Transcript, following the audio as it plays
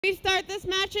We start this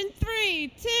match in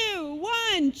 3, 2,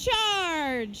 1,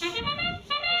 charge!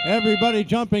 Everybody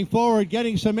jumping forward,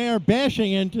 getting some air,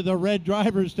 bashing into the red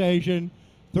driver station.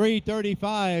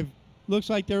 3:35. Looks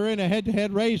like they're in a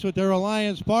head-to-head race with their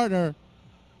alliance partner.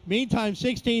 Meantime,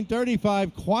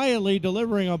 16:35 quietly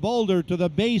delivering a boulder to the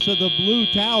base of the blue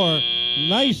tower.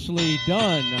 Nicely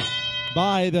done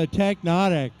by the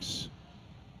Technotics.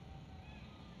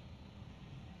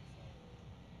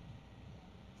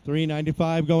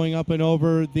 395 going up and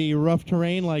over the rough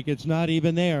terrain like it's not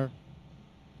even there.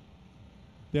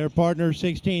 Their partner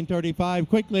 1635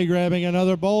 quickly grabbing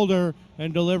another boulder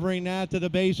and delivering that to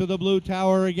the base of the blue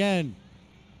tower again.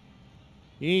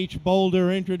 Each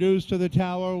boulder introduced to the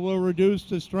tower will reduce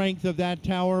the strength of that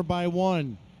tower by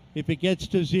 1. If it gets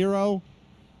to 0,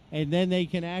 and then they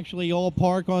can actually all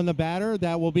park on the batter,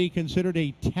 that will be considered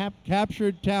a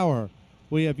captured tower.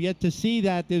 We have yet to see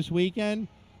that this weekend.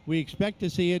 We expect to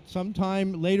see it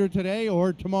sometime later today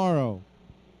or tomorrow.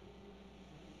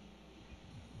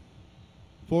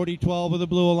 40-12 of the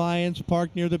Blue Alliance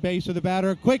parked near the base of the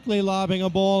batter, quickly lobbing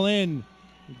a ball in.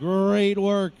 Great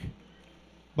work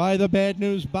by the Bad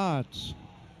News Bots.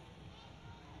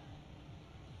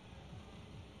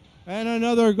 And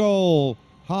another goal,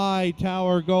 high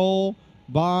tower goal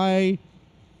by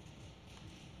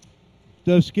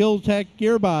the Skill Tech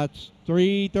Gearbots,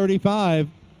 335.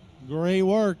 Great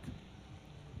work.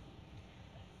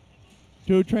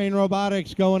 Two Train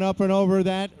Robotics going up and over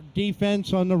that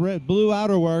defense on the blue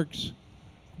outerworks,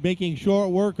 making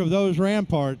short work of those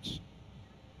ramparts.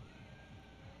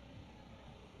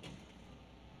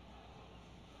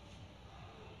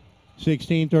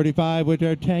 (1635) with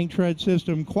their tank tread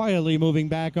system quietly moving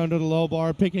back under the low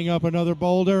bar, picking up another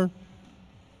boulder.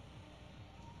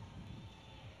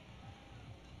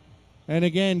 And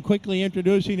again, quickly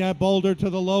introducing that boulder to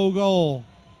the low goal.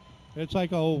 It's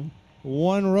like a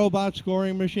one robot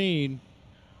scoring machine.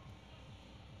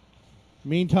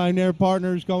 Meantime, their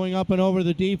partners going up and over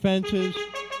the defenses,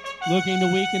 looking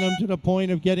to weaken them to the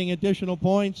point of getting additional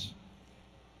points.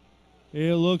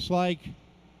 It looks like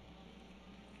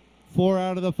 4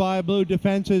 out of the 5 blue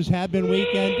defenses have been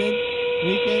weakened,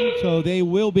 so they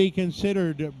will be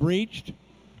considered breached.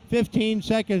 15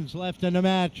 seconds left in the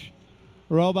match.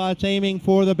 Robots aiming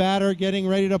for the batter, getting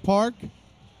ready to park.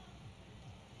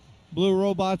 Blue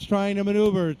robots trying to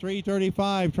maneuver.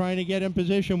 335 trying to get in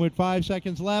position with 5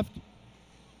 seconds left.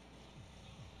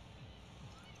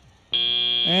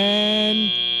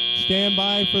 And stand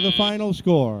by for the final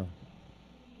score.